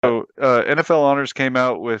So NFL Honors came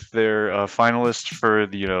out with their finalists for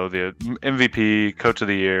the MVP, Coach of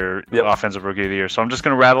the Year, Yep. Offensive Rookie of the Year. So I'm just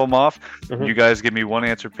gonna rattle them off. Mhm. You guys give me one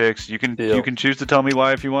answer picks. You Deal. can choose to tell me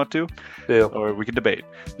why if you want to, Deal. or we can debate.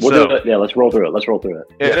 We'll do it. Yeah, let's roll through it.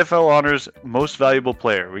 Yeah. NFL Honors Most Valuable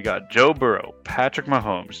Player. We got Joe Burrow, Patrick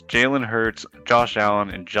Mahomes, Jalen Hurts, Josh Allen,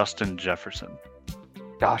 and Justin Jefferson.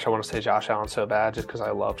 Gosh, I want to say Josh Allen so bad just because I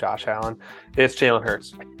love Josh Allen. It's Jalen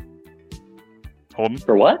Hurts. Holden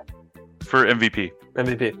For what? for MVP.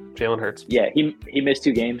 MVP. Jalen Hurts. Yeah, he missed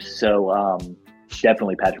 2 games, so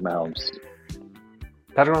definitely Patrick Mahomes.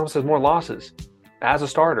 Patrick Mahomes has more losses as a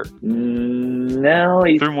starter. No,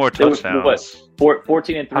 he Threw more there was, touchdowns. what,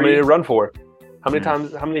 14 and 3. How many did he run for? How many Hmm.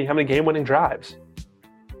 times? How many game-winning drives?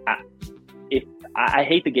 I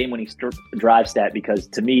hate the game-winning drive stat because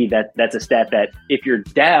to me that's a stat that if you're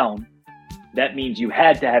down, that means you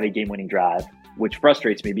had to have a game-winning drive, which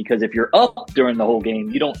frustrates me because if you're up during the whole game,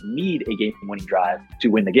 you don't need a game-winning drive to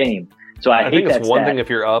win the game. So I hate think that it's one stat. thing if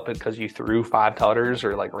you're up because you threw 5 tutters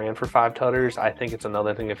or like ran for 5 tutters. I think it's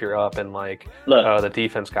another thing if you're up and like Look, the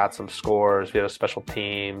defense got some scores. You had special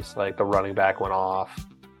teams, like the running back went off.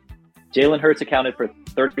 Jalen Hurts accounted for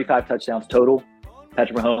 35 touchdowns total.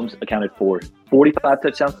 Patrick Mahomes accounted for 45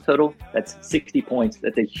 touchdowns total. That's 60 points.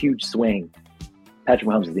 That's a huge swing. Patrick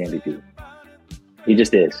Mahomes is the MVP. He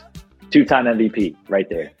just is. 2-time MVP right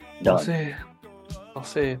there. We'll Done. see. I'll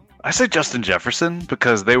see. I say Justin Jefferson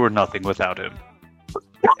because they were nothing without him.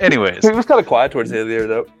 Anyways, He was kind of quiet towards the end of the year,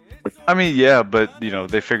 though. I mean, yeah, but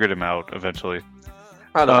they figured him out eventually.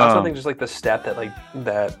 I don't know. I also Um, think just like the step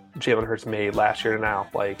that Jalen Hurts made last year to now.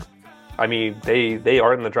 Like, I mean, they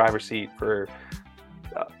are in the driver's seat for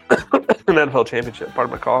an NFL championship. Part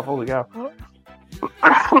of my cough. Holy cow!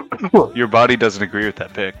 Your body doesn't agree with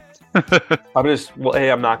that pick.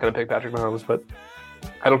 I'm not going to pick Patrick Mahomes, but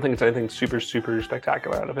I don't think it's anything super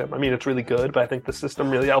spectacular out of him. I mean, it's really good, but I think the system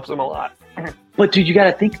really helps him a lot. But dude, you got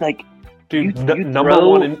to think like Dude, You number throw-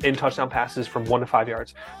 one in touchdown passes from 1 to 5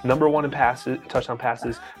 yards. Number one in touchdown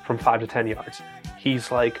passes from 5 to 10 yards.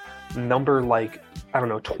 He's like number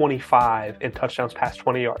 25 in touchdowns past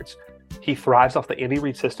 20 yards. He thrives off the Andy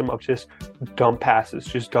Reid system of just dump passes,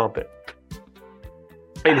 just dump it.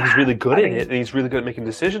 And he's really good at it, and he's really good at making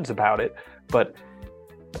decisions about it. But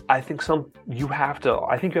I think you have to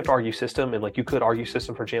argue system, and like you could argue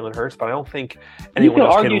system for Jalen Hurts, but I don't think anyone you could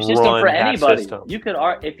else argue can system run for that anybody. system. You could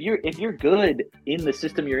if you're good in the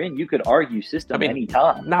system you're in, you could argue system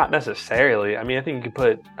anytime. Not necessarily. I mean, I think you could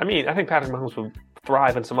put. I think Patrick Mahomes would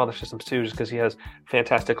thrive in some other systems too, just because he has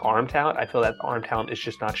fantastic arm talent. I feel that arm talent is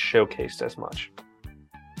just not showcased as much.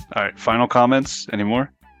 All right, final comments. Any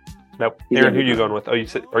more? Nope. He's Aaron, who MVP. are you going with? Are you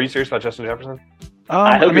serious about Justin Jefferson?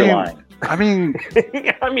 I hope you're lying I mean,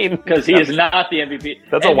 I mean, because he is not the MVP.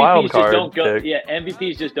 That's a MVPs wild just card don't go. pick. Yeah,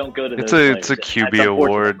 MVPs just don't go to it's those a players. QB That's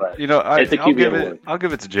award. unfortunate, but I'll it's a QB give award. I'll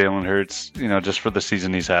give it to Jalen Hurts. Just for the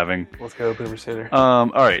season he's having. Let's go, Boomer Sooner. All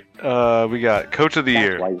right. We got Coach of the That's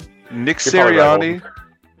Year: why- Nick You're probably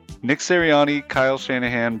right, Sirianni, Kyle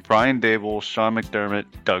Shanahan, Brian Dable, Sean McDermott,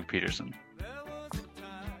 Doug Peterson.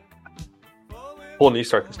 Holden, you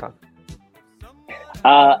start this time.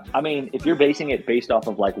 I mean, if you're basing it based off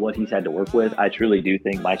of like what he's had to work with, I truly do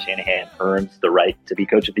think Mike Shanahan earns the right to be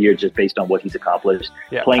Coach of the Year just based on what he's accomplished.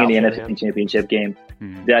 Yeah, Playing in Kyle the Shanahan. NFC Championship game.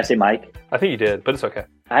 Hmm. Did I say Mike? I think you did, but it's okay.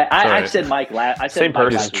 I right. said Mike last. I said Same Mike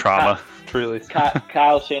person. This last is week. trauma. Truly.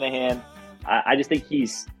 Kyle Shanahan. I just think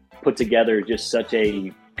he's put together just such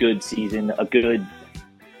a good season.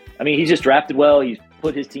 I mean, he's just drafted well. He's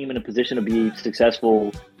put his team in a position to be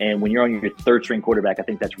successful. And when you're on your third string quarterback, I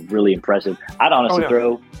think that's really impressive. I'd honestly yeah.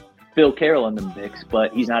 throw Phil Carroll in the mix,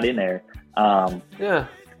 but he's not in there. Yeah.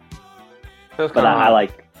 But I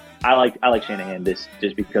like Shanahan just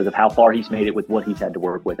because of how far he's made it with what he's had to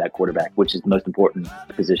work with at quarterback, which is the most important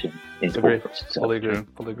position in Agree. sports. So. Fully agree. True.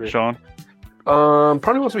 Fully agree. Sean.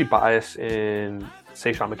 Probably wants to be biased in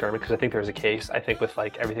say Sean McDermott because I think there's a case. I think with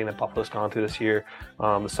like everything that Buffalo's gone through this year,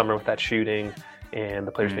 the summer with that shooting and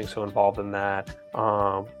the players being so involved in that,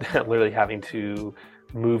 literally having to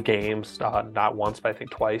move games not once but I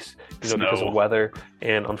think twice, because Snow. of weather,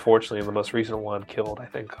 and unfortunately the most recent one killed I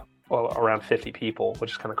think around 50 people,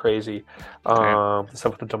 which is kind of crazy. Stuff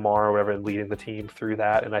with the DeMar or whatever leading the team through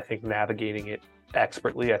that, and I think navigating it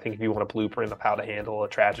expertly. I think if you want a blueprint of how to handle a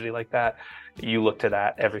tragedy like that, you look to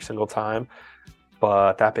that every single time.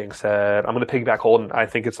 But that being said, I'm going to piggyback Holden. I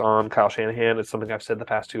think it's on Kyle Shanahan. It's something I've said the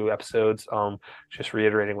past 2 episodes. Just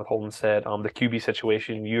reiterating what Holden said. The QB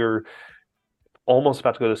situation, you're almost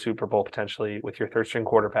about to go to the Super Bowl potentially with your third string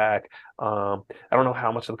quarterback. I don't know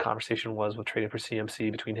how much of the conversation was with trading for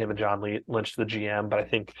CMC between him and John Lynch, the GM, but I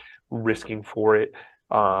think risking for it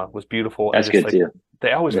was beautiful. That's and just, good too.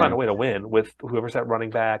 They always Yeah. find a way to win with whoever's at running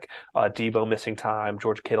back. Debo missing time,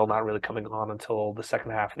 George Kittle not really coming on until the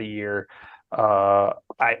second half of the year.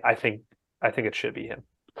 I think it should be him.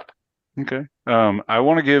 Okay. I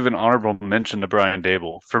want to give an honorable mention to Brian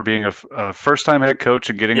Dable for being a first-time head coach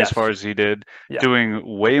and getting Yes. as far as he did, Yeah. doing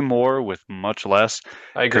way more with much less.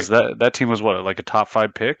 I agree. Because that team was what, like a top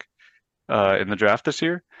 5 pick in the draft this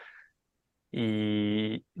year?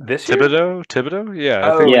 This year? Thibodeau? Yeah,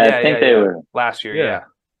 Oh, I think. Yeah, I think they were last year. Yeah. Yeah.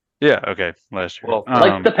 Yeah, okay, last year. Well,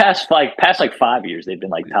 like the past 5 years. They've been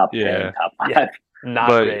like top Yeah. 10, top 5. Yeah. Not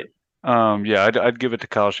But- great. Yeah, I'd give it to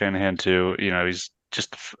Kyle Shanahan too. He's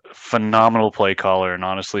just a phenomenal play caller, and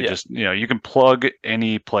honestly, Yeah. just you can plug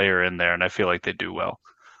any player in there, and I feel like they do well.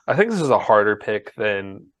 I think this is a harder pick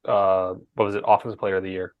than what was it, Offensive Player of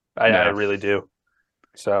the Year. I Yeah. really do.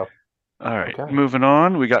 So All right, Okay. moving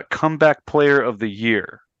on. We got Comeback Player of the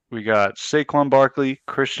Year. We got Saquon Barkley,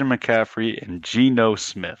 Christian McCaffrey, and Geno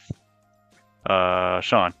Smith.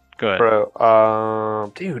 Sean, go ahead.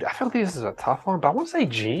 Bro, dude, I feel like this is a tough one, but I want to say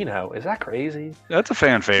Geno. Is that crazy? That's a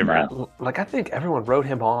fan favorite. Like, I think everyone wrote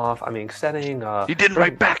him off. I mean, He didn't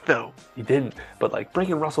write back though. He didn't, but like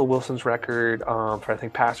breaking Russell Wilson's record for I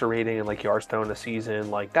think passer rating and like yards thrown a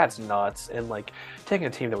season, like that's nuts. And like taking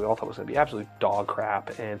a team that we all thought was going to be absolute dog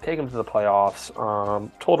crap and take him to the playoffs,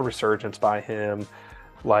 total resurgence by him.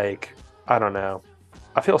 Like, I don't know.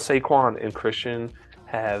 I feel Saquon and Christian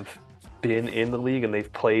have been in the league and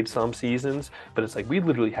they've played some seasons, but it's like we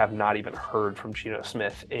literally have not even heard from Geno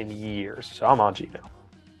Smith in years. So I'm on Geno.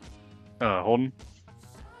 Holden.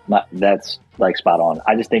 That's like spot on.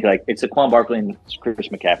 I just think like it's Saquon Barkley and Chris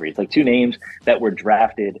McCaffrey. It's like two names that were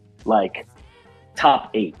drafted like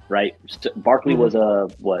top 8, right? Barkley was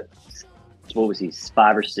what was he,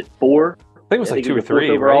 5 or 6, 4? I think it was I like think 2 he or was the fourth 3,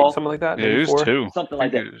 overall. right? Something like that. Yeah, maybe he was 4? 2. Something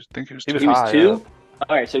like that. I think he was He 2. was He was high, 2?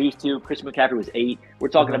 All right, so he was 2. Chris McCaffrey was 8. We're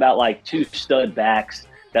talking Mhm. about like 2 stud backs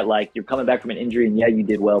that like you're coming back from an injury and yeah, you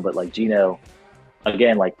did well, but like Geno,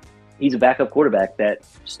 again, like he's a backup quarterback that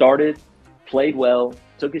started, played well,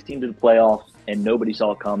 took his team to the playoffs, and nobody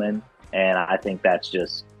saw it coming. And I think that's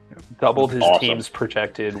just Doubled his Awesome. team's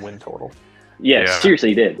projected win total. yeah, Yeah. seriously,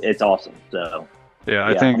 he did. It's awesome. So Yeah, yeah,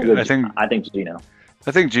 I think Geno.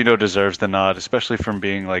 Geno deserves the nod, especially from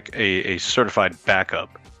being like a certified backup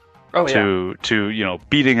Oh yeah. to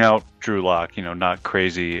beating out Drew Lock. Not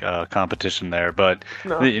crazy competition there, but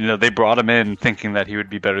No. they brought him in thinking that he would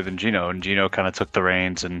be better than Geno, and Geno kind of took the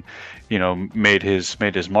reins and made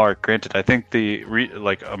his mark. Granted, I think the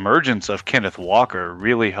emergence of Kenneth Walker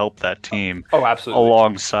really helped that team Oh, absolutely.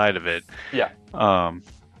 alongside of it. Yeah.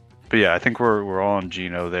 But yeah, I think we're all on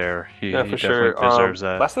Geno there. He Yeah, for definitely sure. deserves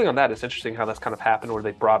that. Last thing on that, it's interesting how that's kind of happened where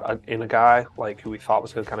they brought in a guy like who we thought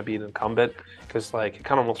was going to kind of be an incumbent because like it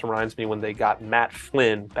kind of almost reminds me when they got Matt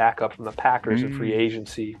Flynn back up from the Packers in free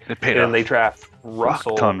agency They paid and a they draft fuck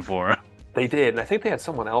Russell. ton for him. They did, and I think they had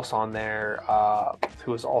someone else on there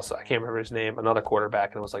who was also, I can't remember his name, another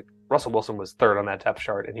quarterback, and it was like Russell Wilson was third on that depth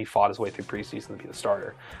chart, and he fought his way through preseason to be the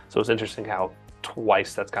starter. So it's interesting how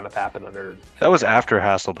twice that's kind of happened under. That was after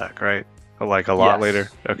Hasselbeck, right? Like a lot Yes. later.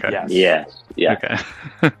 Okay. Yes. Yes. Yeah.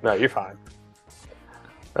 Okay. No, you're fine.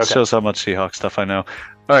 Okay. Shows how much Seahawks stuff I know.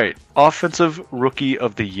 All right, Offensive Rookie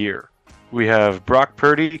of the Year. We have Brock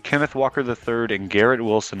Purdy, Kenneth Walker III, and Garrett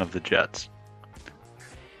Wilson of the Jets.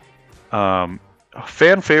 Fan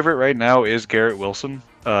favorite right now is Garrett Wilson.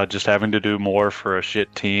 Just having to do more for a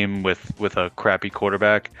shit team with a crappy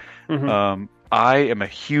quarterback. Mhm. I am a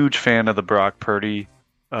huge fan of the Brock Purdy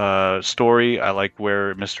story. I like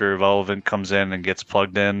where Mr. Irrelevant comes in and gets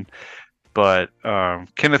plugged in. But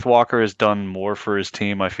Kenneth Walker has done more for his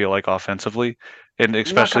team, I feel like, offensively. And Didn't that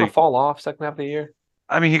especially, kind of fall off second half of the year.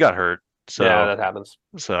 I mean, he got hurt. So, Yeah, that happens.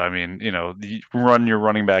 I mean, you run your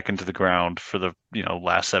running back into the ground for the,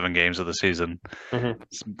 last 7 games of the season. Mhm.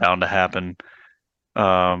 It's bound to happen.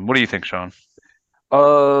 What do you think, Sean?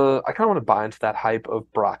 I kind of want to buy into that hype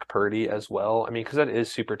of Brock Purdy as well. I mean, because that is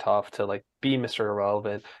super tough to like be Mr.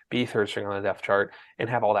 Irrelevant, be third string on the depth chart, and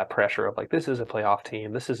have all that pressure of like this is a playoff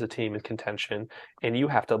team, this is a team in contention, and you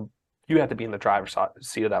have to be in the driver's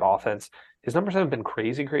seat of that offense. His numbers haven't been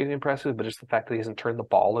crazy impressive, but just the fact that he hasn't turned the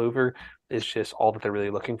ball over is just all that they're really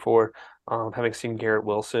looking for. Having seen Garrett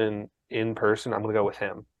Wilson in person, I'm going to go with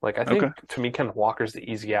him. Like I think to me, Kenneth Walker's the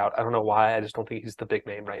easy out. I don't know why. I just don't think he's the big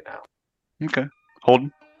name right now. Okay.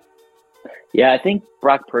 Holden? Yeah, I think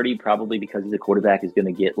Brock Purdy, probably because he's a quarterback, is going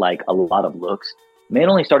to get like a lot of looks. Man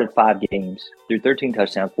only started 5 games, threw 13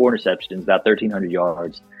 touchdowns, 4 interceptions, about 1,300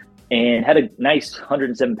 yards, and had a nice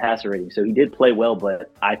 107 passer rating. So he did play well,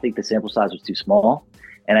 but I think the sample size was too small.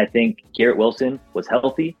 And I think Garrett Wilson was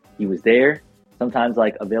healthy. He was there. sometimes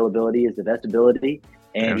like availability is the best ability.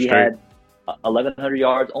 And he had 1,100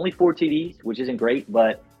 yards, only 4 TDs, which isn't great,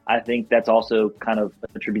 but I think that's also kind of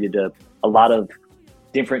attributed to a lot of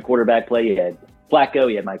different quarterback play. He had Flacco,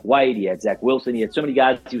 he had Mike White, he had Zach Wilson, he had so many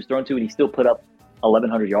guys he was thrown to, and he still put up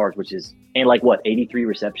 1,100 yards, which is, and like what, 83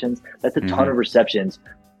 receptions? That's a ton of receptions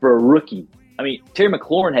for a rookie. I mean, Terry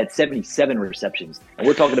McLaurin had 77 receptions, and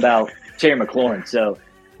we're talking about Terry McLaurin. So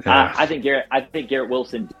I think Garrett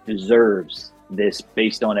Wilson deserves this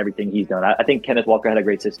based on everything he's done. I think Kenneth Walker had a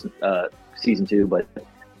great season too, but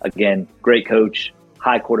again, great coach,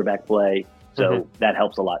 high quarterback play, so that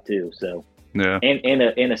helps a lot too. So and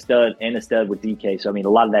a stud with DK. So I mean, a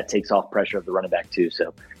lot of that takes off pressure of the running back too.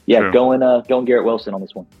 So going Garrett Wilson on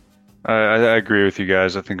this one. I agree with you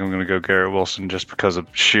guys. I think I'm going to go Garrett Wilson just because of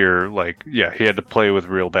sheer, he had to play with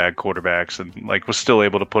real bad quarterbacks and was still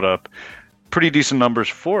able to put up pretty decent numbers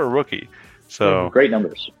for a rookie. So great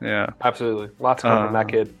numbers. Yeah, absolutely. Lots of fun from that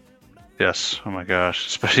kid. Yes. Oh my gosh.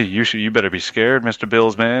 Especially you better be scared, Mr.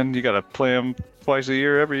 Bills, man. You got to play him twice a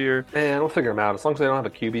year, every year. Man, we'll figure him out. As long as they don't have a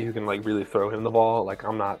QB who can really throw him the ball,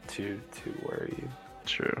 I'm not too worried.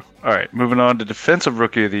 True. All right, moving on to Defensive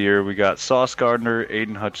Rookie of the Year. We got Sauce Gardner,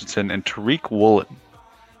 Aiden Hutchinson, and Tariq Woolen.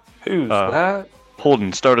 Who's that?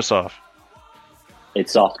 Holden, start us off.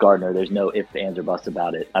 It's Sauce Gardner. There's no ifs, ands, or buts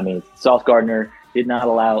about it. I mean, Sauce Gardner did not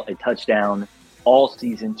allow a touchdown all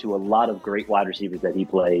season to a lot of great wide receivers that he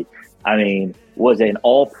played. I mean, was an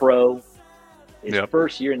all-pro his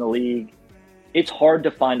first year in the league. It's hard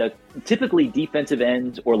to find typically defensive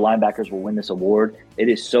ends or linebackers will win this award. It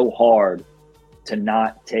is so hard to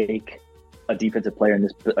not take a defensive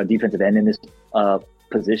end in this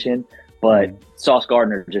position. But Sauce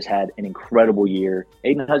Gardner just had an incredible year.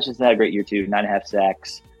 Aiden Hutchinson had a great year too. 9.5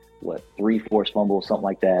 sacks, 3 forced fumbles, something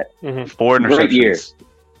like that. 4 interceptions. Great year.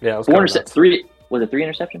 Yeah, it was 3. Was it 3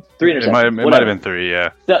 interceptions? 3 interceptions. It might have been 3. Yeah.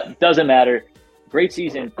 Doesn't matter. Great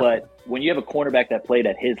season, but when you have a cornerback that played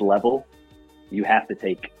at his level, you have to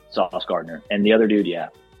take Sauce Gardner. And the other dude,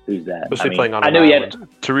 who's that? Especially playing on I know he had.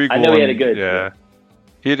 Tariq I know he had a good. Yeah.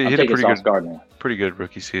 He had a pretty good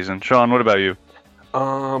rookie season. Sean, what about you?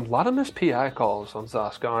 A lot of missed PI calls on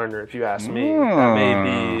Sauce Gardner, if you ask me. That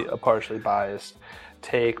may be a partially biased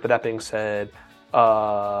take, but that being said,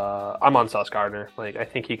 I'm on Sauce Gardner. I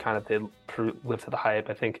think he kind of did live to the hype.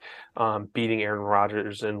 I think beating Aaron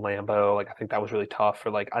Rodgers in Lambeau, I think that was really tough for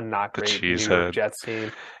a not great New York Jets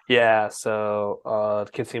team. Yeah, so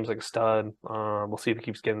the kid seems like a stud. We'll see if he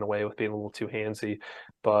keeps getting away with being a little too handsy.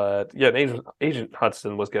 But yeah, Agent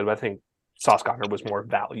Hudson was good, but I think Sauce Gardner was more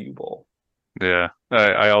valuable. Yeah,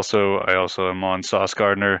 I also am on Sauce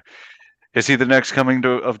Gardner. Is he the next coming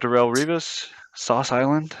of Darrelle Revis? Sauce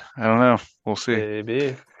Island? I don't know. We'll see.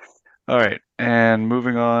 Maybe. All right, and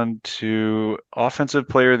moving on to Offensive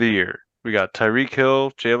Player of the Year. We got Tyreek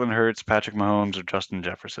Hill, Jalen Hurts, Patrick Mahomes, or Justin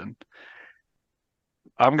Jefferson.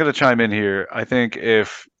 I'm going to chime in here. I think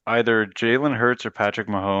if either Jalen Hurts or Patrick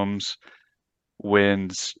Mahomes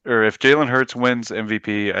wins, or if Jalen Hurts wins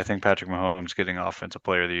MVP, I think Patrick Mahomes getting Offensive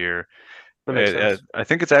Player of the Year. I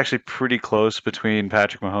think it's actually pretty close between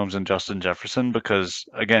Patrick Mahomes and Justin Jefferson because,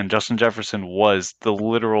 again, Justin Jefferson was the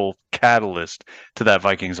literal catalyst to that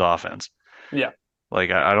Vikings offense. Yeah.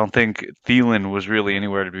 I don't think Thielen was really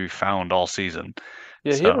anywhere to be found all season.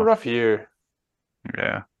 Yeah, he had a rough year.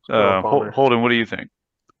 Yeah. Holden, what do you think?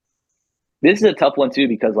 This is a tough one, too,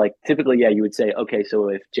 because, typically, you would say, okay, so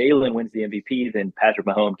if Jalen wins the MVP, then Patrick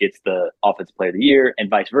Mahomes gets the Offensive Player of the Year and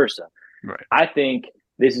vice versa. Right. I think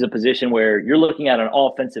this is a position where you're looking at an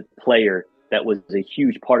offensive player that was a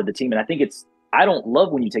huge part of the team. And I think I don't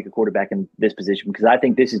love when you take a quarterback in this position because I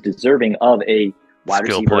think this is deserving of a wide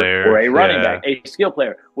receiver or a running back, a skill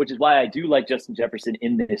player, which is why I do like Justin Jefferson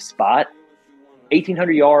in this spot.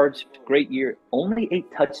 1,800 yards, great year, only 8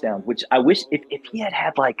 touchdowns, which I wish if he had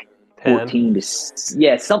 14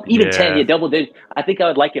 to 10, double digits. I think I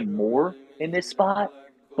would like him more in this spot.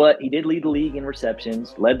 But he did lead the league in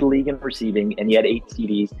receptions, led the league in receiving, and he had 8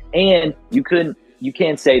 TDs. And you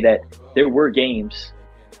can say that there were games.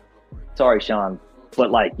 Sorry, Sean, but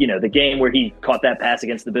the game where he caught that pass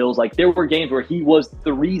against the Bills, there were games where he was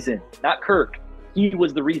the reason, not Kirk. He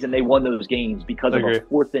was the reason they won those games because of a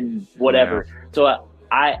 4th and whatever. Yeah. So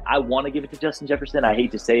I want to give it to Justin Jefferson. I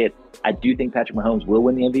hate to say it. I do think Patrick Mahomes will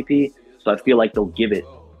win the MVP. So I feel like they'll give it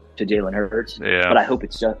to Jalen Hurts, but I hope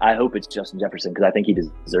it's Justin Jefferson because I think he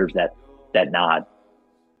deserves that nod.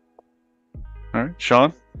 All right,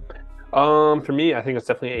 Sean. For me, I think it's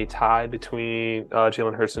definitely a tie between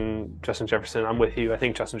Jalen Hurts and Justin Jefferson. I'm with you. I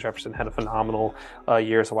think Justin Jefferson had a phenomenal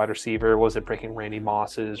year as a wide receiver. Was it breaking Randy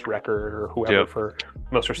Moss's record or whoever for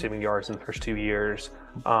most receiving yards in the first 2 years?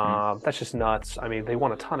 That's just nuts. I mean, they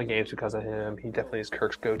won a ton of games because of him. He definitely is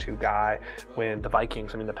Kirk's go-to guy. When the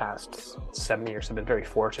Vikings, the past 7 years have been very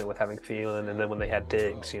fortunate with having Thielen, and then when they had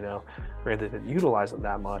Diggs, granted they didn't utilize them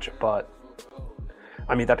that much, but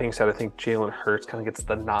that being said, I think Jalen Hurts kind of gets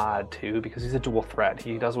the nod too because he's a dual threat.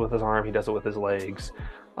 He does it with his arm, he does it with his legs.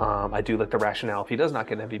 I do like the rationale. If he does not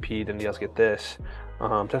get an MVP, then he does get this.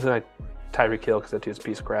 Definitely like Tyreek Hill because that dude's a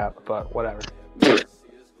piece of crap, but whatever.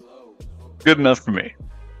 Good enough for me.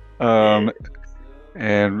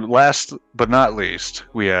 And last but not least,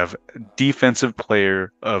 we have Defensive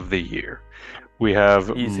Player of the Year. We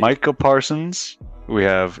have Micah Parsons, we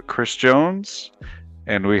have Chris Jones,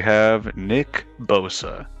 and we have Nick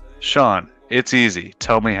Bosa. Sean, it's easy.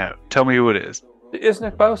 Tell me who it is. It's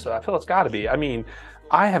Nick Bosa. I feel it's got to be.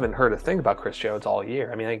 I haven't heard a thing about Chris Jones all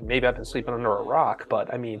year. Maybe I've been sleeping under a rock, but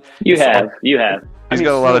You have. He's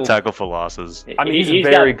got a lot of tackle for losses. He's a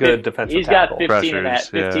very good defensive tackle. He's got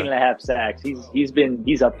 15 and a half sacks.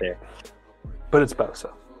 He's up there. But it's Bosa.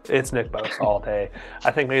 It's Nick Bosa all day. I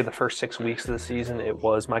think maybe the first 6 weeks of the season it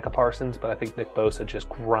was Micah Parsons, but I think Nick Bosa just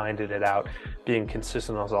grinded it out, being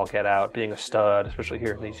consistent as all get out, being a stud, especially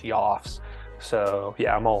here in these yachts. So,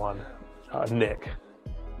 yeah, I'm all on Nick.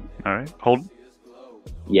 All right. Hold.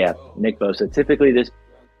 Yeah, Nick Bosa. Typically,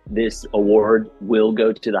 this award will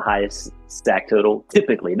go to the highest sack total.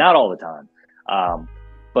 Typically, not all the time.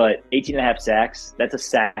 But 18 and a half sacks, that's a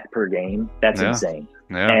sack per game. That's insane.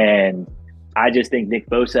 Yeah. And I just think Nick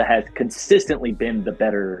Bosa has consistently been the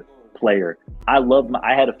better player. I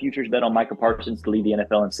had a futures bet on Micah Parsons to lead the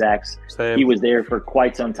NFL in sacks. Same. He was there for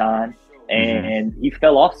quite some time, and he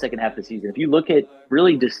fell off second half of the season. If you look at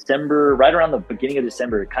really December, right around the beginning of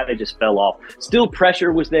December, it kind of just fell off. Still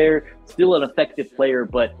pressure was there, still an effective player,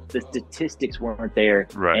 but the statistics weren't there.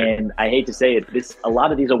 Right. And I hate to say it, a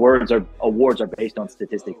lot of these awards are based on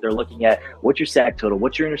statistics. They're looking at what's your sack total,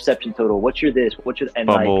 what's your interception total, what's your this, what's your and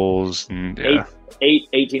fumbles.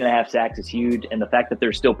 18 and a half sacks is huge, and the fact that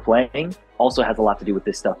they're still playing also has a lot to do with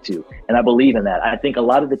this stuff too. And I believe in that. I think a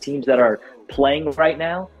lot of the teams that are playing right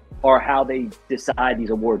now are how they decide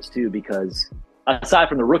these awards too, because aside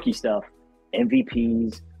from the rookie stuff,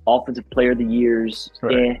 MVPs, offensive player of the years,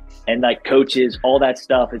 and like coaches, all that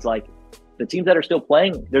stuff, it's like the teams that are still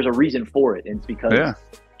playing, there's a reason for it, and it's because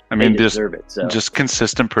they deserve it. So just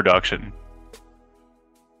consistent production.